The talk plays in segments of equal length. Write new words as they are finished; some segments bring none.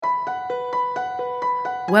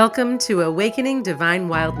Welcome to Awakening Divine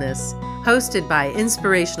Wildness, hosted by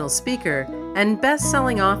inspirational speaker and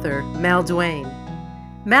best-selling author Mal Duane.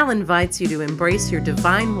 Mal invites you to embrace your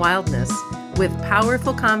divine wildness with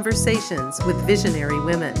powerful conversations with visionary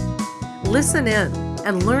women. Listen in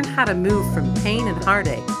and learn how to move from pain and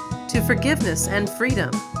heartache to forgiveness and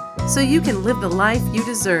freedom so you can live the life you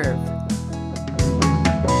deserve.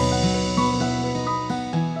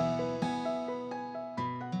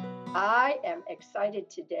 I am excited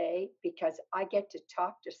today because I get to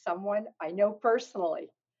talk to someone I know personally.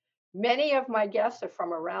 Many of my guests are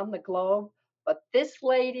from around the globe, but this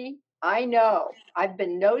lady I know. I've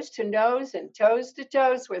been nose to nose and toes to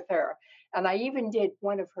toes with her. And I even did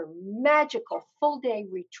one of her magical full day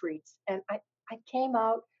retreats. And I came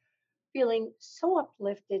out feeling so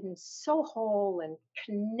uplifted and so whole and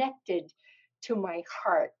connected to my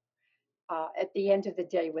heart at the end of the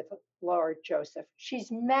day with Laura Joseph. She's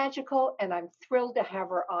magical, and I'm thrilled to have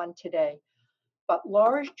her on today. But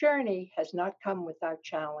Laura's journey has not come without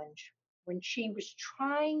challenge. When she was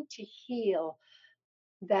trying to heal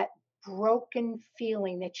that broken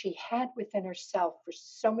feeling that she had within herself for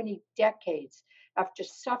so many decades after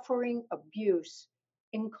suffering abuse,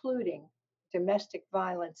 including domestic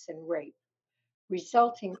violence and rape,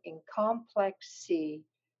 resulting in complex C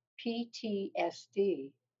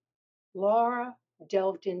PTSD, Laura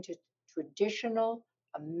delved into traditional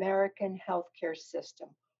American healthcare system,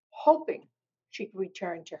 hoping she could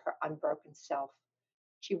return to her unbroken self.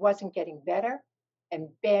 She wasn't getting better, and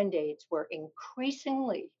band-aids were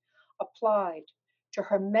increasingly applied to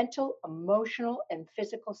her mental, emotional, and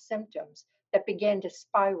physical symptoms that began to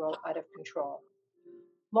spiral out of control.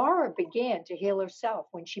 Laura began to heal herself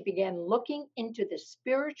when she began looking into the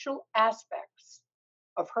spiritual aspects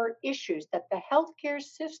of her issues that the healthcare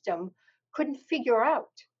system couldn't figure out.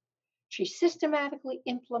 She systematically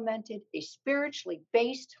implemented a spiritually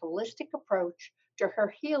based holistic approach to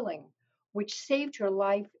her healing, which saved her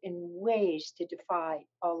life in ways to defy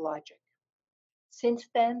all logic. Since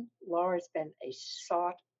then, Laura's been a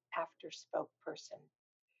sought after spokesperson.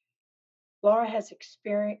 Laura has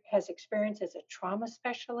experience as a trauma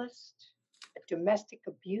specialist, a domestic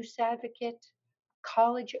abuse advocate,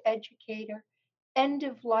 college educator, end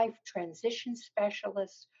of life transition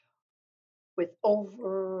specialist with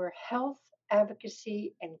over health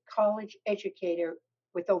advocacy and college educator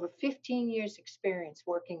with over 15 years experience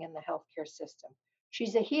working in the healthcare system.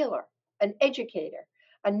 She's a healer, an educator,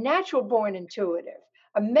 a natural born intuitive,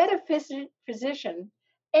 a metaphysician,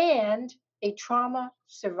 and a trauma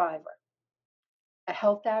survivor, a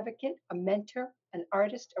health advocate, a mentor, an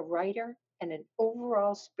artist, a writer, and an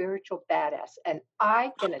overall spiritual badass. And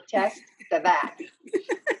I can attest to that.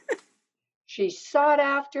 She's sought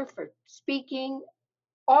after for speaking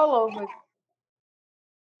all over,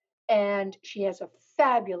 and she has a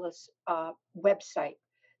fabulous website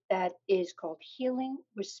that is called Healing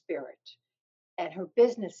with Spirit. And her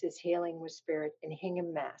business is Healing with Spirit in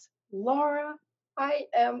Hingham, Mass. Laura, I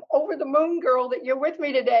am over the moon, girl, that you're with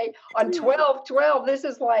me today on 12/12. This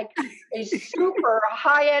is like a super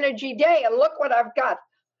high energy day. And look what I've got,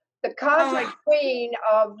 the cosmic queen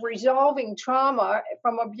of resolving trauma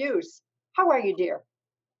from abuse. How are you, dear?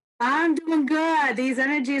 I'm doing good. These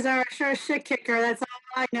energies are sure a shit kicker. That's all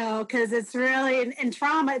I know, because it's really in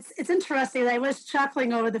trauma. It's interesting. I was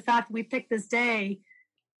chuckling over the fact that we picked this day,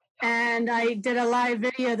 and I did a live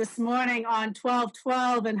video this morning on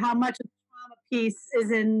 12/12 and how much of the trauma piece is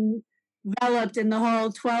enveloped in the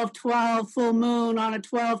whole 12/12 full moon on a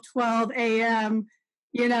 12/12 a.m.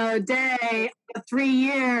 Day, a 3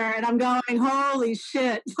 year, and I'm going, holy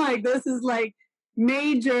shit! Like this is like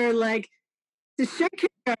major, like the shit kicker.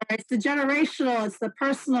 It's the generational, it's the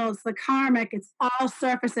personal, it's the karmic. It's all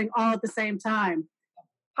surfacing all at the same time.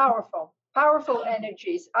 Powerful, powerful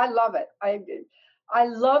energies. I love it. I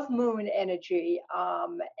love moon energy,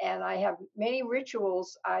 and I have many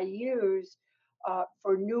rituals I use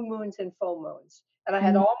for new moons and full moons. And I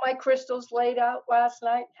had all my crystals laid out last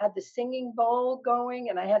night, had the singing bowl going,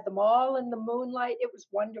 and I had them all in the moonlight. It was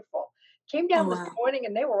wonderful. Came Oh, down this wow. morning,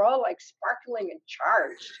 and they were all like sparkling and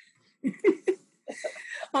charged.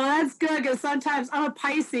 Well, that's good because sometimes I'm a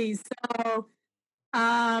Pisces, so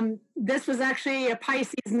this was actually a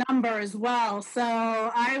Pisces number as well. So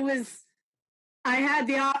I'm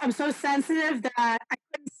so sensitive that I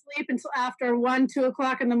couldn't sleep until after 1, 2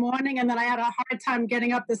 o'clock in the morning. And then I had a hard time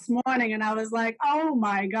getting up this morning and I was like, oh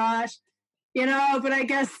my gosh, but I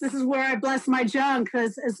guess this is where I bless my junk.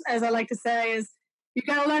 Cause as I like to say is you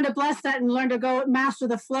got to learn to bless that and learn to go master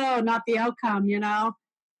the flow, not the outcome.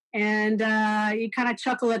 And you kind of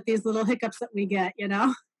chuckle at these little hiccups that we get.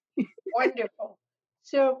 Wonderful.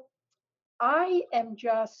 So I am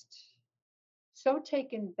just so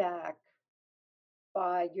taken back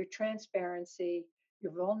by your transparency,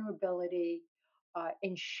 your vulnerability,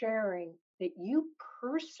 in sharing that you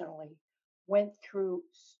personally went through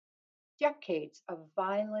decades of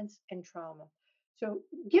violence and trauma. So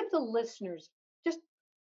give the listeners just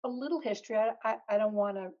a little history. I don't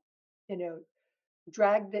want to, you know,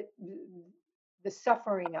 drag the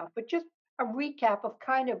suffering out, but just a recap of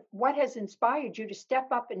kind of what has inspired you to step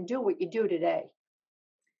up and do what you do today.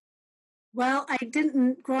 Well,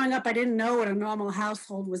 growing up, I didn't know what a normal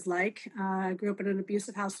household was like. I grew up in an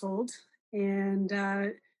abusive household, and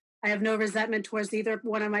I have no resentment towards either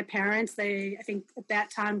one of my parents. I think, at that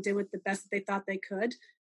time, did what the best that they thought they could.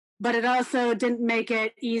 But it also didn't make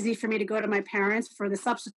it easy for me to go to my parents for the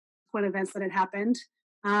subsequent events that had happened,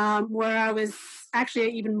 where I was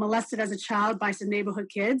actually even molested as a child by some neighborhood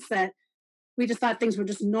kids that we just thought things were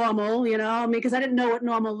just normal, because I didn't know what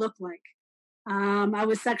normal looked like. I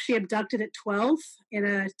was sexually abducted at 12 in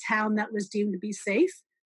a town that was deemed to be safe.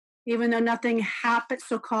 Even though nothing happened,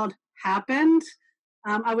 so called happened,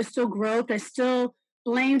 I was still groped. I still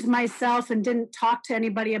blamed myself and didn't talk to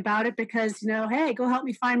anybody about it because, hey, go help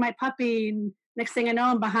me find my puppy. And next thing I know,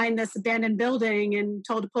 I'm behind this abandoned building and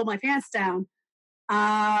told to pull my pants down.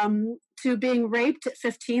 To being raped at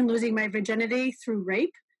 15, losing my virginity through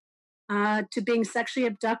rape, to being sexually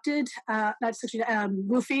abducted, not sexually,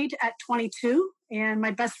 roofied at 22. And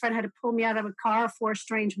my best friend had to pull me out of a car, four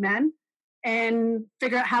strange men, and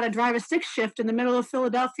figure out how to drive a stick shift in the middle of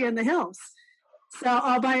Philadelphia in the hills. So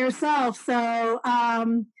all by herself.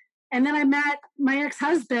 And then I met my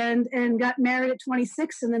ex-husband and got married at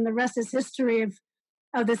 26. And then the rest is history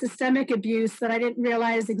of the systemic abuse that I didn't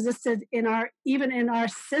realize existed even in our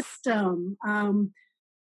system.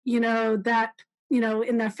 That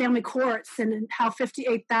in the family courts, and how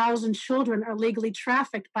 58,000 children are legally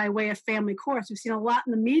trafficked by way of family courts. We've seen a lot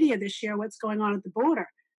in the media this year, what's going on at the border.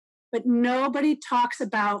 But nobody talks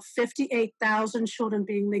about 58,000 children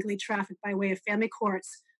being legally trafficked by way of family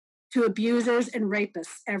courts to abusers and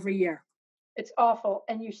rapists every year. It's awful.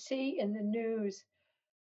 And you see in the news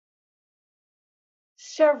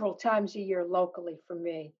several times a year locally for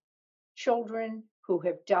me, children who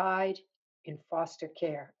have died in foster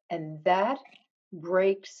care. And that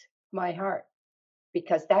breaks my heart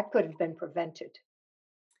because that could have been prevented.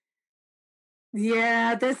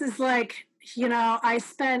 Yeah, this is like, I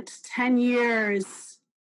spent 10 years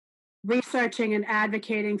researching and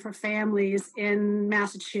advocating for families in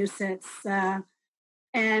Massachusetts.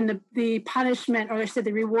 And the punishment, or I said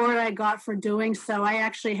the reward I got for doing so, I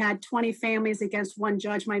actually had 20 families against one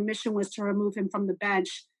judge. My mission was to remove him from the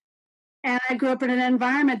bench. And I grew up in an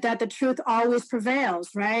environment that the truth always prevails,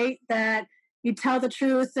 right? That you tell the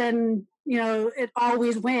truth and, it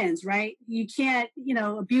always wins, right? You can't,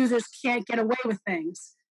 abusers can't get away with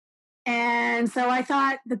things. And so I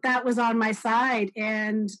thought that was on my side.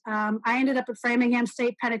 And I ended up at Framingham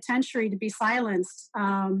State Penitentiary to be silenced.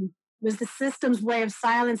 It was the system's way of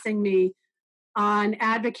silencing me on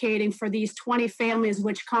advocating for these 20 families,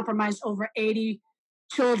 which comprised over 80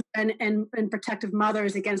 children and protective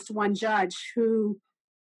mothers, against one judge who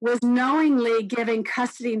was knowingly giving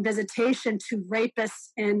custody and visitation to rapists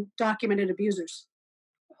and documented abusers.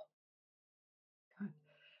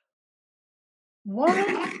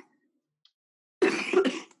 Why?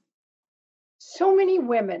 So many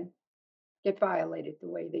women get violated the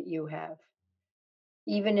way that you have,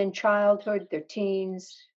 even in childhood, their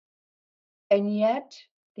teens, and yet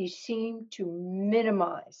they seem to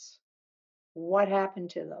minimize what happened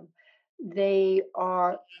to them. They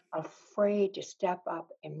are afraid to step up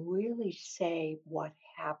and really say what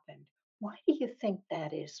happened. Why do you think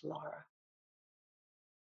that is, Laura?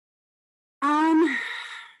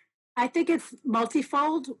 I think it's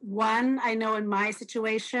multifold. One, I know in my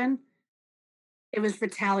situation, it was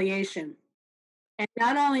retaliation. And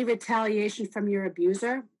not only retaliation from your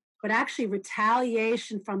abuser, but actually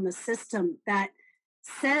retaliation from the system that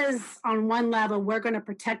says on one level, we're going to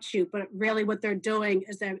protect you. But really what they're doing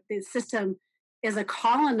is that the system is a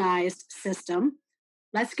colonized system.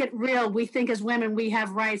 Let's get real. We think as women, we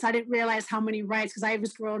have rights. I didn't realize how many rights, because I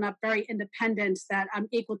was growing up very independent, that I'm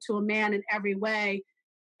equal to a man in every way,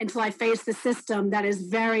 until I faced the system that is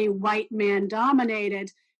very white man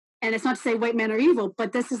dominated. And it's not to say white men are evil,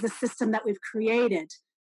 but this is the system that we've created.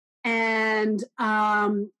 And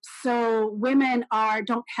so women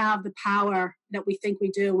don't have the power that we think we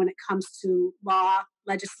do when it comes to law,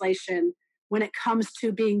 legislation, when it comes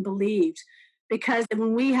to being believed. Because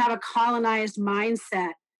when we have a colonized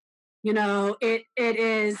mindset, it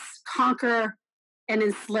is conquer and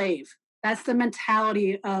enslave. That's the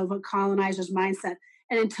mentality of a colonizer's mindset.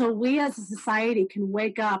 And until we as a society can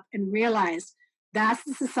wake up and realize that's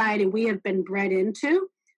the society we have been bred into,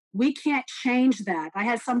 we can't change that. I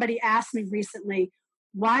had somebody ask me recently,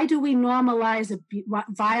 why do we normalize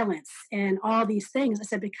violence and all these things? I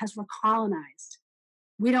said, because we're colonized.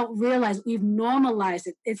 We don't realize we've normalized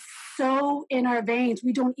it. It's so in our veins,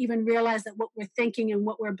 we don't even realize that what we're thinking and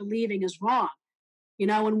what we're believing is wrong. You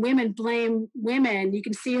know, when women blame women, you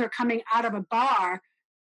can see her coming out of a bar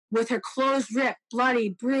with her clothes ripped, bloody,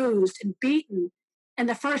 bruised, and beaten. And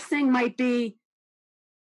the first thing might be,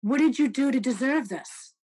 what did you do to deserve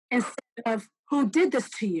this? Instead of, who did this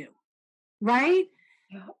to you? Right?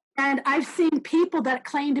 Yeah. And I've seen people that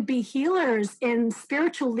claim to be healers and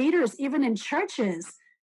spiritual leaders, even in churches,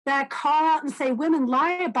 that call out and say women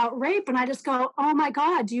lie about rape. And I just go, oh my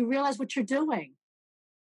God, do you realize what you're doing?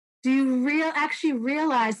 Do you actually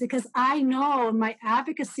realize? Because I know in my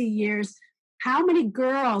advocacy years, how many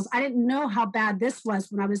girls, I didn't know how bad this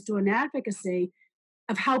was when I was doing advocacy,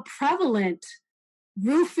 of how prevalent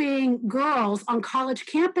roofing girls on college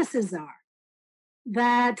campuses are.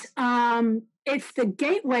 That it's the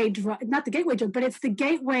gateway drug, not the gateway drug, but it's the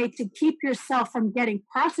gateway to keep yourself from getting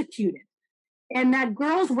prosecuted. And that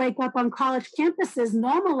girls wake up on college campuses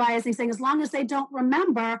normalizing, saying, as long as they don't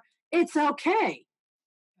remember, it's okay.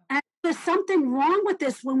 And there's something wrong with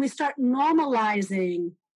this when we start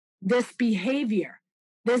normalizing this behavior,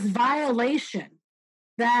 this violation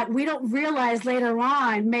that we don't realize later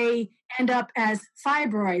on may end up as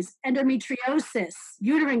fibroids, endometriosis,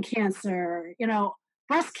 uterine cancer, you know,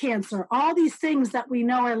 breast cancer, all these things that we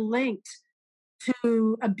know are linked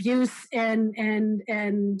to abuse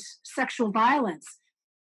and sexual violence.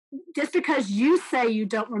 Just because you say you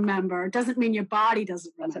don't remember doesn't mean your body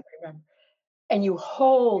doesn't remember. And you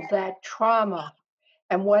hold that trauma.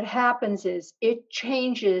 And what happens is it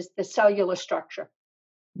changes the cellular structure.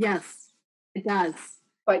 Yes, it does.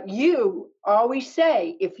 But you always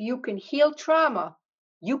say, if you can heal trauma,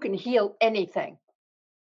 you can heal anything.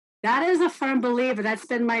 That is a firm believer. That's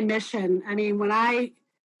been my mission. I mean, when I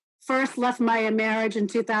first left my marriage in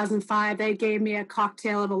 2005, they gave me a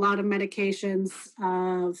cocktail of a lot of medications,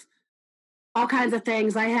 of all kinds of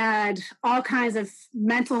things. I had all kinds of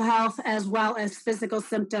mental health as well as physical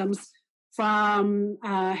symptoms, from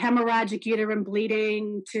hemorrhagic uterine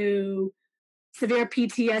bleeding to severe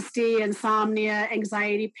PTSD, insomnia,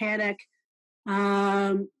 anxiety, panic,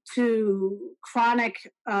 to chronic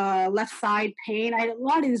left side pain. I had a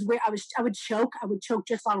lot of these. I would choke. I would choke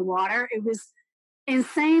just on water. It was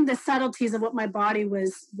insane, the subtleties of what my body how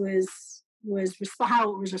it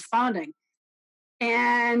was responding.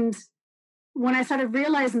 And when I started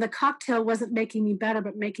realizing the cocktail wasn't making me better,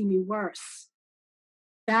 but making me worse,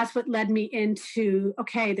 that's what led me into,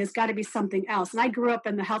 okay, there's got to be something else. And I grew up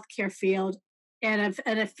in the healthcare field, and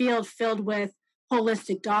a field filled with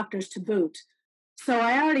holistic doctors to boot. So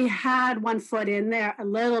I already had one foot in there a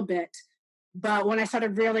little bit. But when I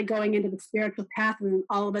started really going into the spiritual path, and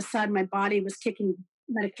all of a sudden my body was kicking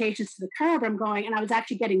medications to the curb, and I was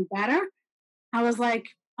actually getting better. I was like,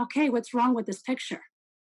 okay, what's wrong with this picture?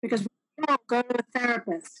 Because we go to a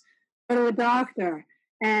therapist, go to a doctor,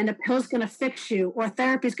 and a pill's going to fix you, or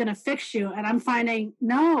therapy's going to fix you. And I'm finding,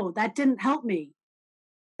 no, that didn't help me.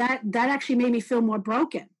 That actually made me feel more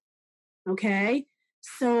broken. Okay.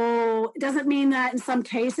 So it doesn't mean that in some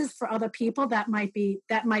cases for other people that might be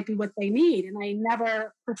what they need. And I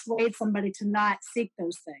never persuade somebody to not seek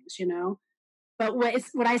those things, you know. But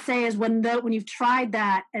what I say is when you've tried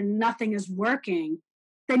that and nothing is working,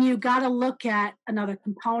 then you got to look at another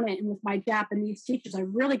component. And with my Japanese teachers, I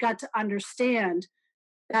really got to understand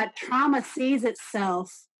that trauma sees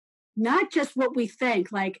itself not just what we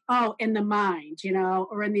think, like, oh, in the mind, you know,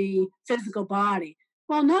 or in the physical body.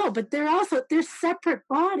 Well, no, but they're separate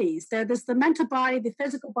bodies. There's the mental body, the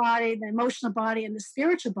physical body, the emotional body, and the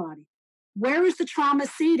spiritual body. Where is the trauma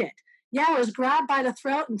seated? Yeah, it was grabbed by the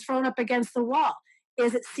throat and thrown up against the wall.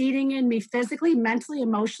 Is it seating in me physically, mentally,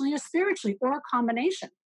 emotionally, or spiritually, or a combination?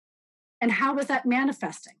 And how is that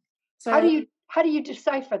manifesting? So how do you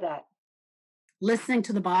decipher that? Listening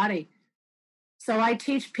to the body. So I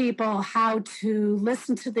teach people how to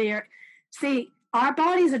listen to our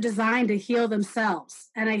bodies are designed to heal themselves.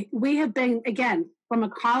 And we have been, again, from a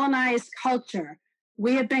colonized culture,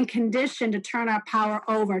 we have been conditioned to turn our power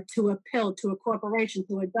over to a pill, to a corporation,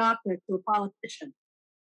 to a doctor, to a politician,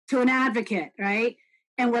 to an advocate, right?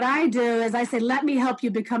 And what I do is I say, let me help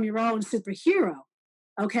you become your own superhero,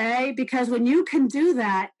 okay? Because when you can do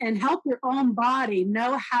that and help your own body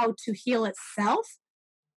know how to heal itself,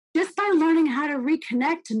 just by learning how to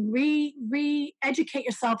reconnect and re-educate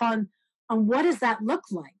yourself on what does that look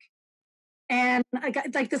like? And I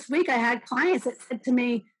got, like this week, I had clients that said to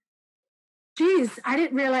me, geez, I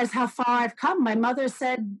didn't realize how far I've come. My mother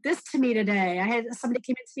said this to me today. I had somebody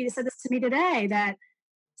came in to me and said this to me today that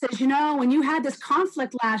says, when you had this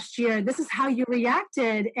conflict last year, this is how you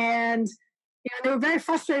reacted. And they were very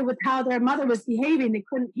frustrated with how their mother was behaving. They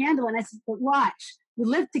couldn't handle it. And I said, but watch, you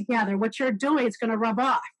live together. What you're doing is going to rub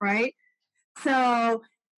off, right? So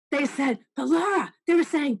they said, but Laura, they were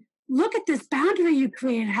saying, look at this boundary you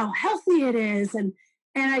created, how healthy it is. And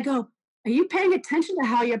I go, are you paying attention to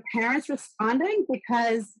how your parents responding?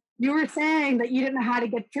 Because you were saying that you didn't know how to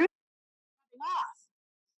get through off.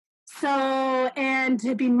 So, and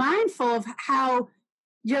to be mindful of how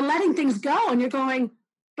you're letting things go and you're going,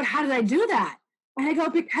 but how did I do that? And I go,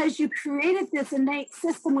 because you created this innate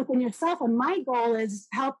system within yourself. And my goal is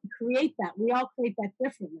to help create that. We all create that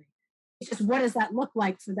differently. It's just, what does that look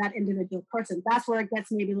like for that individual person? That's where it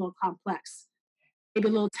gets maybe a little complex, maybe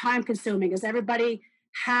a little time consuming, because everybody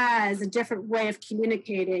has a different way of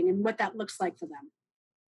communicating and what that looks like for them.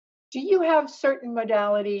 Do you have certain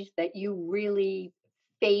modalities that you really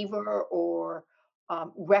favor or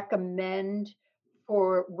recommend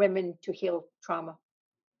for women to heal trauma?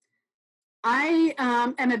 I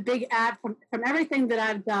am a big ad from everything that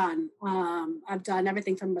I've done. I've done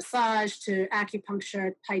everything from massage to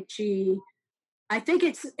acupuncture, Tai Chi. I think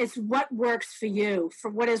it's what works for you. For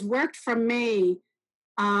what has worked for me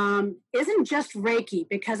isn't just Reiki,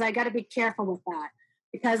 because I got to be careful with that,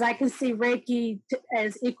 because I can see Reiki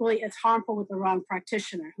as equally as harmful with the wrong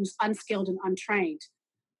practitioner who's unskilled and untrained.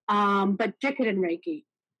 But Jikiden Reiki,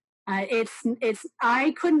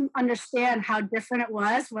 I couldn't understand how different it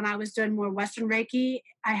was when I was doing more Western Reiki.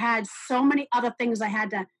 I had so many other things I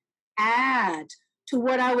had to add to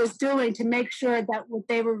what I was doing to make sure that what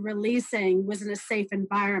they were releasing was in a safe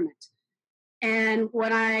environment. And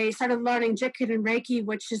when I started learning Jikiden Reiki,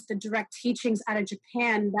 which is the direct teachings out of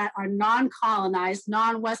Japan that are non-colonized,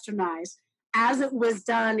 non-Westernized, as it was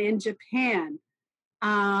done in Japan,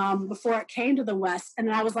 before it came to the West.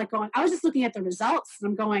 And I was like I was just looking at the results and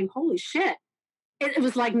I'm going, holy shit. It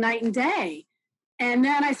was like night and day. And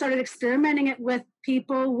then I started experimenting it with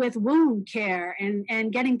people with wound care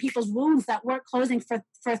and getting people's wounds that weren't closing for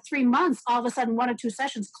 3 months. All of a sudden, 1 or 2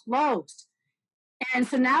 sessions closed. And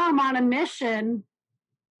so now I'm on a mission,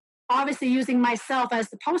 obviously using myself as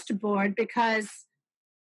the poster board, because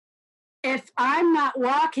if I'm not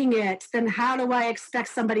walking it, then how do I expect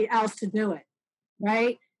somebody else to do it?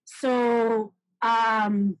 Right? So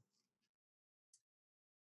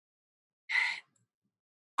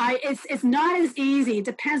it's not as easy. It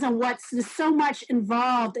depends on there's so much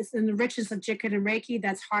involved. It's in the richness of Jikiden Reiki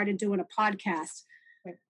that's hard to do in a podcast.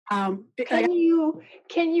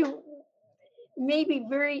 Can you maybe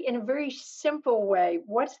in a very simple way,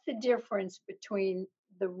 what's the difference between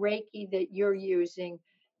the Reiki that you're using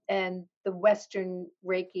and the Western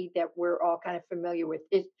Reiki that we're all kind of familiar with?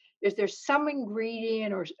 Is there some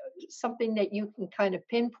ingredient or something that you can kind of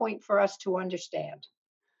pinpoint for us to understand?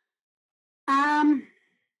 I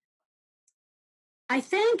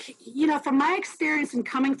think, from my experience in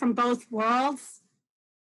coming from both worlds,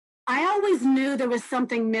 I always knew there was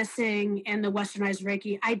something missing in the Westernized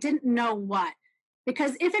Reiki. I didn't know what.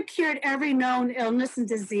 Because if it cured every known illness and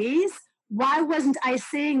disease, why wasn't I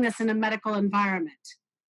seeing this in a medical environment?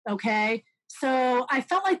 Okay. So I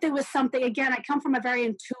felt like there was something, again, I come from a very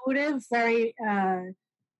intuitive, very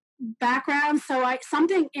background. So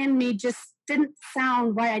something in me just didn't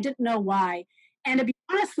sound right. I didn't know why. And to be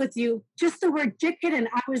honest with you, just the word Jikiden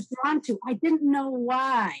I was drawn to. I didn't know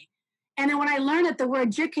why. And then when I learned that the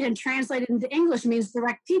word Jikiden translated into English means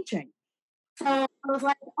direct teaching. So I was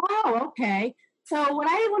like, oh, okay. So what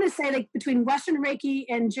I want to say, like between Western Reiki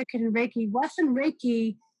and Jikiden Reiki, Western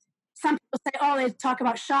Reiki, some people say, oh, they talk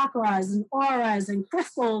about chakras and auras and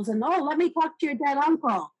crystals and, oh, let me talk to your dead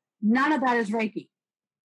uncle. None of that is Reiki.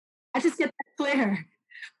 I just get that clear,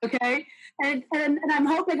 okay? And I'm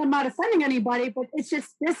hoping I'm not offending anybody, but it's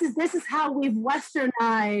just this is how we've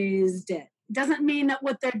Westernized it. It doesn't mean that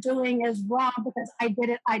what they're doing is wrong because I did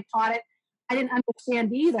it, I taught it, I didn't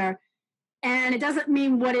understand either. And it doesn't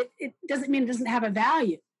mean it doesn't mean it doesn't have a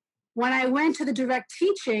value. When I went to the direct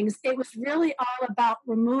teachings, it was really all about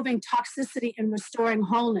removing toxicity and restoring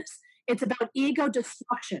wholeness. It's about ego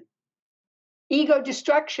destruction. Ego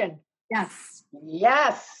destruction. Yes.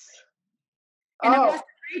 Yes. In the Western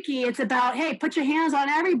Reiki, it's about, hey, put your hands on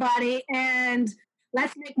everybody and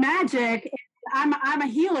let's make magic. I'm a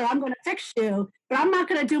healer. I'm going to fix you, but I'm not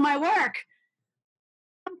going to do my work.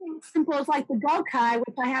 Something simple as like the Gokai,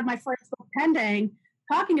 which I have my first book pending,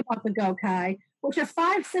 talking about the Gokai, which are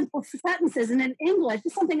 5 simple sentences. And in English,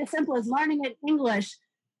 just something as simple as learning it in English,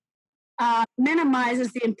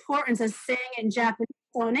 minimizes the importance of saying it in Japanese.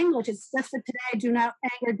 So in English, it's just for today. Do not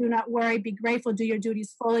anger, do not worry, be grateful, do your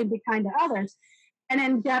duties fully, be kind to others. And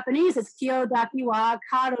in Japanese, it's kyo daki wa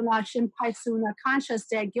karo na shinpai su na kansha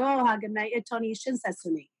shite gyo hagame ito ni shinsetsu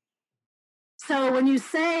ni. So when you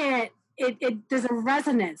say it there's a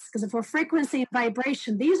resonance, because if we're frequency and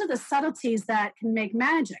vibration, these are the subtleties that can make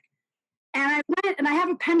magic. And I went, and I have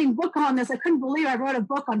a pending book on this. I couldn't believe I wrote a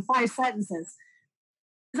book on 5 sentences.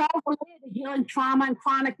 It's all related to healing trauma and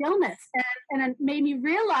chronic illness. And it made me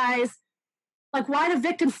realize, like, why do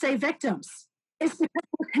victims stay victims? It's because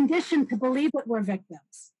we're conditioned to believe that we're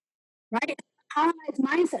victims, right? It's a colonized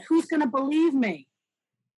mindset. Who's going to believe me?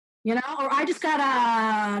 You know, or I just got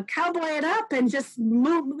to cowboy it up and just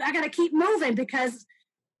move. I got to keep moving because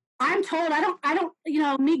I'm told I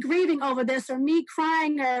don't, me grieving over this or me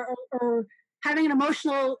crying or having an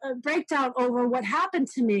emotional breakdown over what happened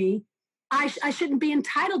to me, I shouldn't be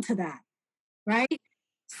entitled to that, right?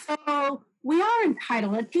 So we are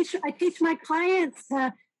entitled. I teach my clients,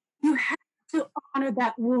 you have to honor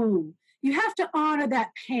that wound. You have to honor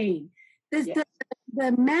that pain. Yes.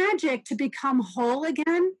 The magic to become whole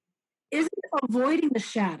again isn't avoiding the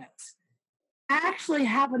shadows. Actually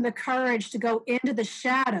having the courage to go into the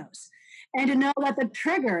shadows and to know that the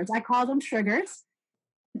triggers, I call them triggers,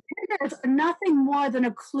 the triggers are nothing more than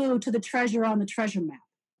a clue to the treasure on the treasure map.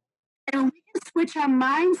 And we can switch our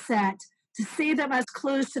mindset to see them as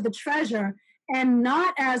clues to the treasure and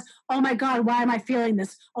not as, oh my God, why am I feeling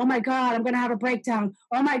this? Oh my God, I'm going to have a breakdown.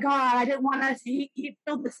 Oh my God, I didn't want to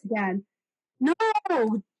feel this again. No,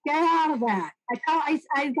 get out of that.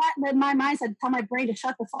 I got in my mindset, tell my brain to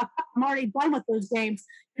shut the fuck up. I'm already done with those games.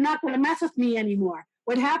 You're not going to mess with me anymore.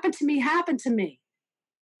 What happened to me happened to me.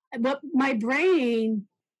 But my brain,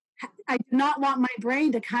 I do not want my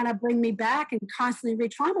brain to kind of bring me back and constantly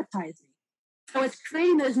re-traumatize me. So it's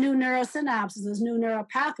creating those new neurosynapses, those new neural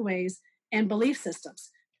pathways and belief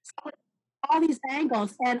systems. So all these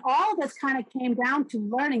angles, and all this kind of came down to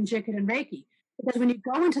learning Jikun and Reiki. Because when you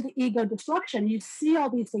go into the ego destruction, you see all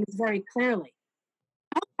these things very clearly.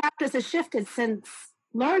 My practice has shifted since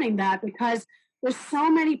learning that because there's so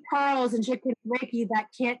many pearls in Jikun and Reiki that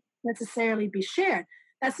can't necessarily be shared.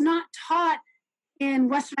 That's not taught in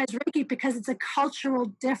Westernized Reiki because it's a cultural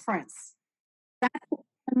difference. That's the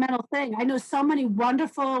fundamental thing. I know so many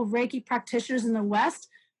wonderful Reiki practitioners in the West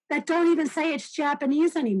that don't even say it's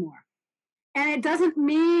Japanese anymore. And it doesn't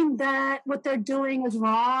mean that what they're doing is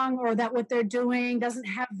wrong or that what they're doing doesn't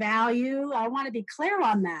have value. I want to be clear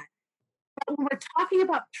on that. But when we're talking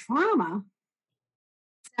about trauma,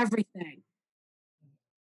 it's everything.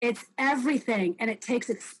 It's everything. And it takes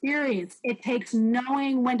experience. It takes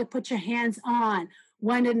knowing when to put your hands on,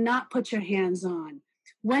 when to not put your hands on,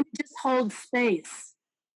 when to just hold space.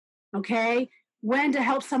 Okay? When to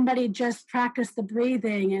help somebody just practice the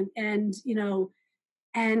breathing and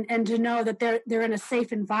to know that they're in a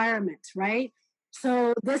safe environment, right?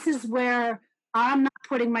 So this is where I'm not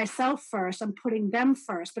putting myself first, I'm putting them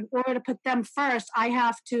first. But in order to put them first, I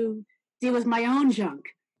have to deal with my own junk.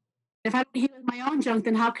 If I don't deal with my own junk,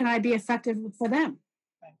 then how can I be effective for them?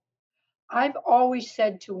 I've always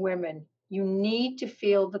said to women, you need to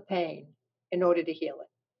feel the pain in order to heal it.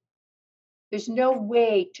 There's no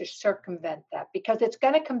way to circumvent that because it's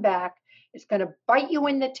going to come back. It's going to bite you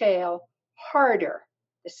in the tail harder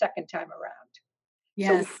the second time around.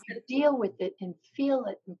 Yes. So you deal with it and feel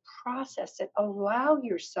it and process it. Allow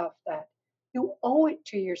yourself that. You owe it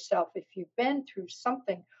to yourself if you've been through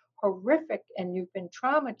something horrific and you've been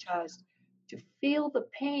traumatized to feel the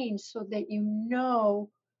pain so that you know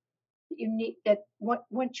you need that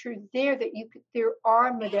once you're there that there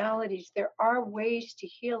are modalities, there are ways to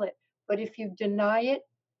heal it. But if you deny it,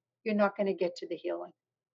 you're not going to get to the healing.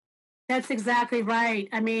 That's exactly right.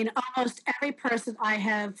 I mean, almost every person I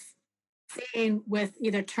have seen with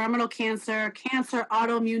either terminal cancer,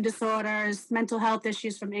 autoimmune disorders, mental health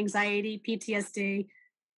issues from anxiety, PTSD,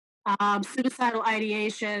 suicidal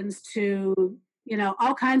ideations to,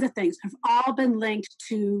 all kinds of things have all been linked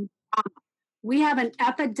to trauma. We have an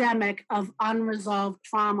epidemic of unresolved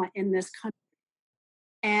trauma in this country.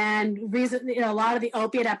 And a lot of the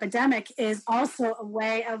opiate epidemic is also a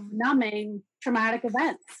way of numbing traumatic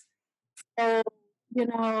events. So,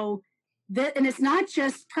 and it's not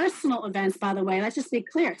just personal events, by the way. Let's just be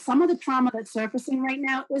clear. Some of the trauma that's surfacing right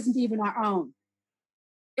now isn't even our own.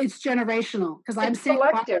 It's generational. Because I'm seeing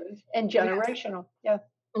collective and generational. Yeah.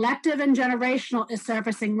 Collective and generational is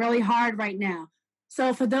surfacing really hard right now.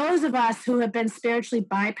 So for those of us who have been spiritually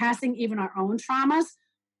bypassing even our own traumas,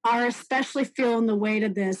 are especially feeling the weight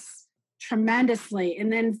of this tremendously.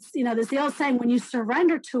 And then, there's the old saying, when you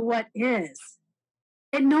surrender to what is,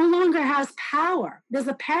 it no longer has power. There's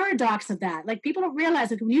a paradox of that. Like people don't realize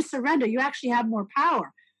that when you surrender, you actually have more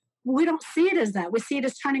power. We don't see it as that. We see it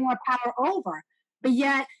as turning our power over. But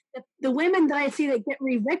yet, the women that I see that get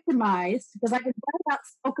re-victimized, because I've been very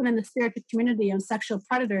outspoken in the spiritual community on sexual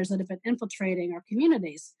predators that have been infiltrating our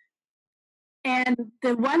communities. And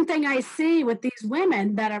the one thing I see with these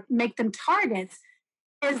women that make them targets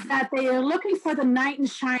is that they are looking for the knight in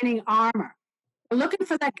shining armor. They're looking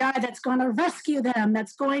for that guy that's going to rescue them,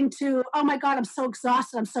 that's going to, oh my God, I'm so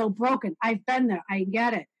exhausted, I'm so broken. I've been there, I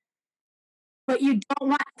get it. But you don't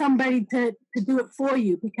want somebody to do it for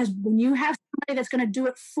you, because when you have somebody that's going to do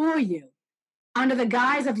it for you, under the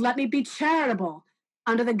guise of let me be charitable,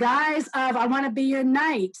 under the guise of I want to be your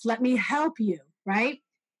knight, let me help you, right?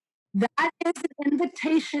 That is an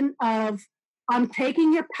invitation of I'm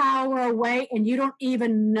taking your power away and you don't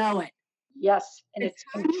even know it. Yes, and it's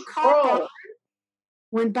control.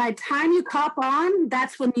 When by the time you cop on,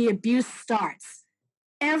 that's when the abuse starts.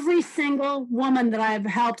 Every single woman that I've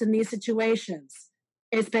helped in these situations,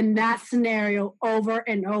 it's been that scenario over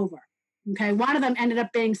and over. Okay, one of them ended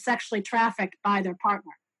up being sexually trafficked by their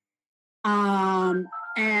partner.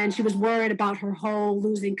 And she was worried about her whole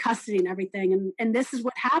losing custody and everything. And this is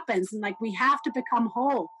what happens. And like, we have to become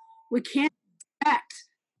whole. We can't expect.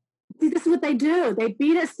 See, this is what they do. They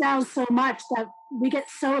beat us down so much that we get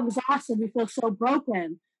so exhausted, we feel so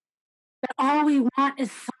broken, that all we want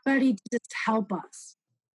is somebody to just help us.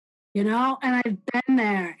 You know, and I've been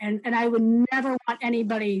there, and I would never want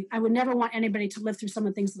anybody to live through some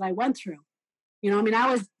of the things that I went through. You know, I mean, I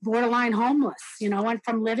was borderline homeless. You know, went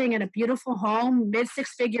from living in a beautiful home, mid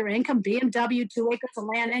 6-figure income, BMW, 2 acres of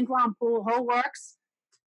land, in-ground pool, whole works,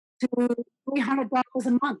 to $300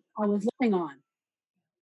 a month I was living on.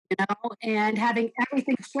 You know, and having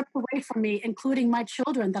everything stripped away from me, including my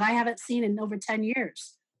children that I haven't seen in over 10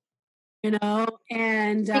 years. You know,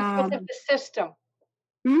 and because of the system.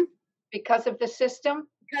 Because of the system?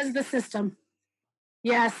 Because of the system.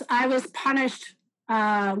 Yes, I was punished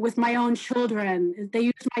with my own children. They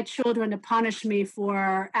used my children to punish me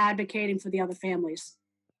for advocating for the other families.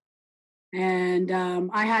 And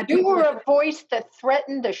I had You were a voice that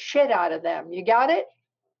threatened the shit out of them. You got it?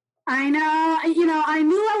 I know. You know, I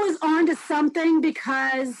knew I was onto something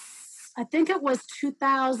because I think it was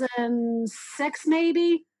 2006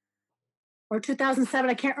 maybe, or 2007,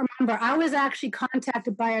 I can't remember. I was actually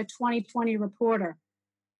contacted by a 2020 reporter.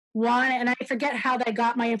 One, and I forget how they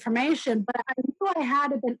got my information, but I knew I had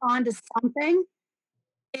to been onto something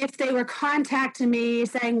if they were contacting me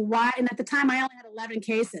saying why, and at the time I only had 11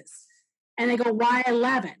 cases. And they go, why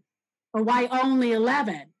 11? Or why only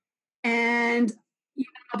 11? And, you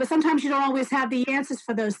know, but sometimes you don't always have the answers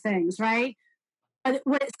for those things, right? But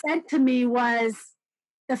what it said to me was,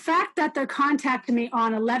 the fact that they're contacting me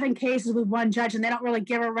on 11 cases with one judge and they don't really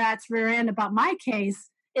give a rat's rear end about my case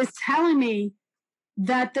is telling me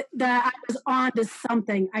that I was on to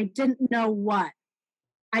something. I didn't know what.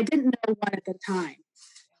 I didn't know what at the time,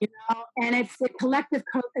 you know. And it's the collective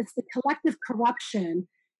corruption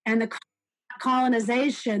and the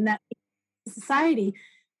colonization that society,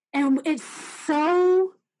 and it's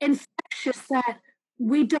so infectious that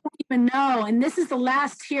we don't even know. And this is the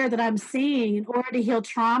last tier that I'm seeing. In order to heal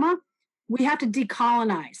trauma, we have to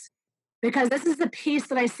decolonize, because this is the piece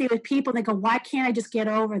that I see with people. They go, why can't I just get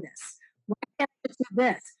over this? Why can't I just do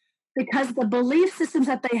this? Because the belief systems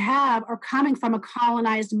that they have are coming from a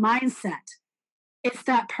colonized mindset. It's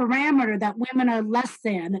that parameter that women are less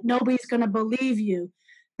than, that nobody's going to believe you,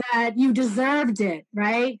 that you deserved it,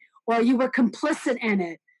 right? Or you were complicit in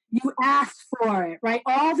it. You asked for it, right?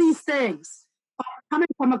 All these things are coming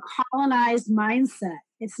from a colonized mindset.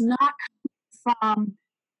 It's not coming from,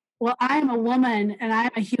 well, I'm a woman and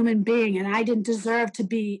I'm a human being and I didn't deserve to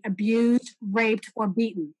be abused, raped, or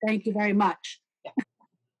beaten. Thank you very much.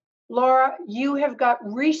 Laura, you have got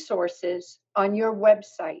resources on your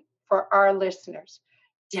website for our listeners.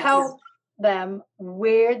 Tell them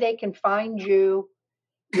where they can find you,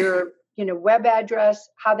 your web address,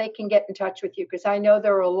 how they can get in touch with you, because I know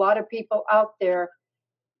there are a lot of people out there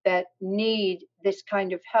that need this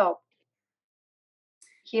kind of help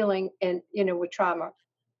healing and with trauma.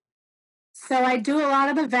 So I do a lot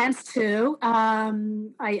of events too.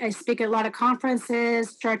 I speak at a lot of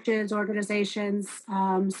conferences, churches, organizations.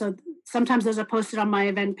 So sometimes those are posted on my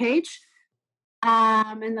event page,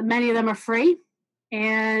 and many of them are free.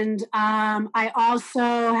 And I also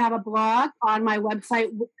have a blog on my website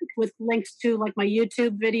with links to like my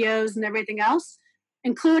YouTube videos and everything else,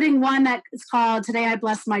 including one that is called Today I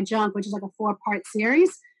Bless My Junk, which is like a 4-part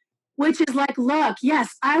series, which is like, look,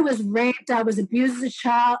 yes, I was raped, I was abused as a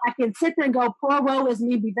child. I can sit there and go, poor woe is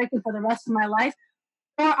me, be victim for the rest of my life.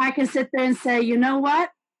 Or I can sit there and say, you know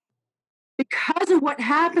what? Because of what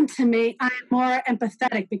happened to me, I'm more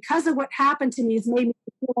empathetic. Because of what happened to me has made me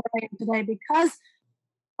feel what I am today. Because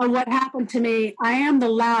of what happened to me, I am the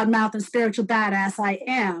loudmouth and spiritual badass I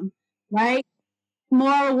am, right?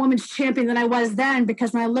 More a woman's champion than I was then,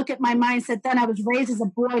 because when I look at my mindset then, I was raised as a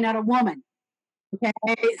boy, not a woman. Okay,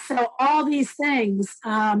 so all these things.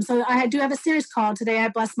 So I do have a series called Today I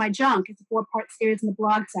Bless My Junk. It's a 4-part series in the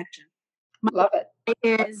blog section. Love it.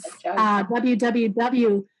 Is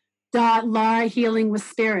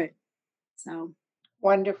www.laurahealingwithspirit. So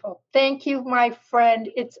wonderful. Thank you, my friend.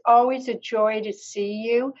 It's always a joy to see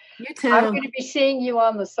you. You too. I'm going to be seeing you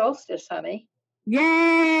on the solstice, honey. Yay!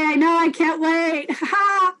 I know. I can't wait.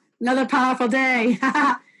 Another powerful day.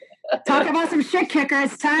 Talk about some shit kicker.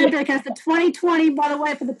 It's time because the 2020, by the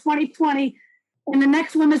way, for the 2020, in the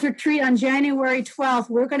next women's retreat on January 12th,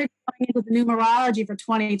 we're going to go into the numerology for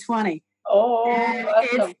 2020. Oh,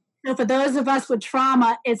 awesome. So for those of us with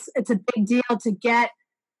trauma, it's a big deal to get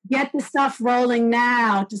the stuff rolling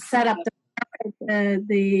now to set up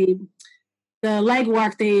the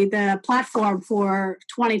legwork, the platform for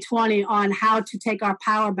 2020 on how to take our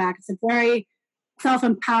power back. It's a very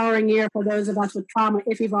self-empowering year for those of us with trauma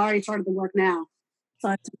if you've already started the work now.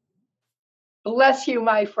 So bless you,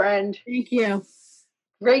 my friend. Thank you.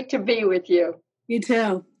 Great to be with you. You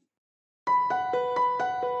too.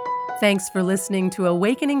 Thanks for listening to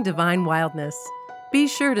Awakening Divine Wildness. Be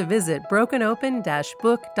sure to visit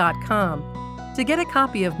brokenopen-book.com to get a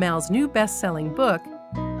copy of Mal's new best-selling book,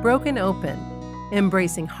 Broken Open: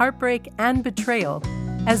 Embracing Heartbreak and Betrayal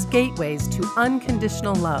as Gateways to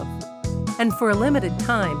Unconditional Love. And for a limited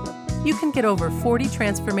time, you can get over 40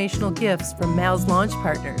 transformational gifts from Mal's launch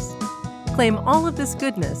partners. Claim all of this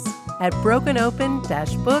goodness at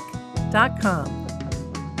brokenopen-book.com.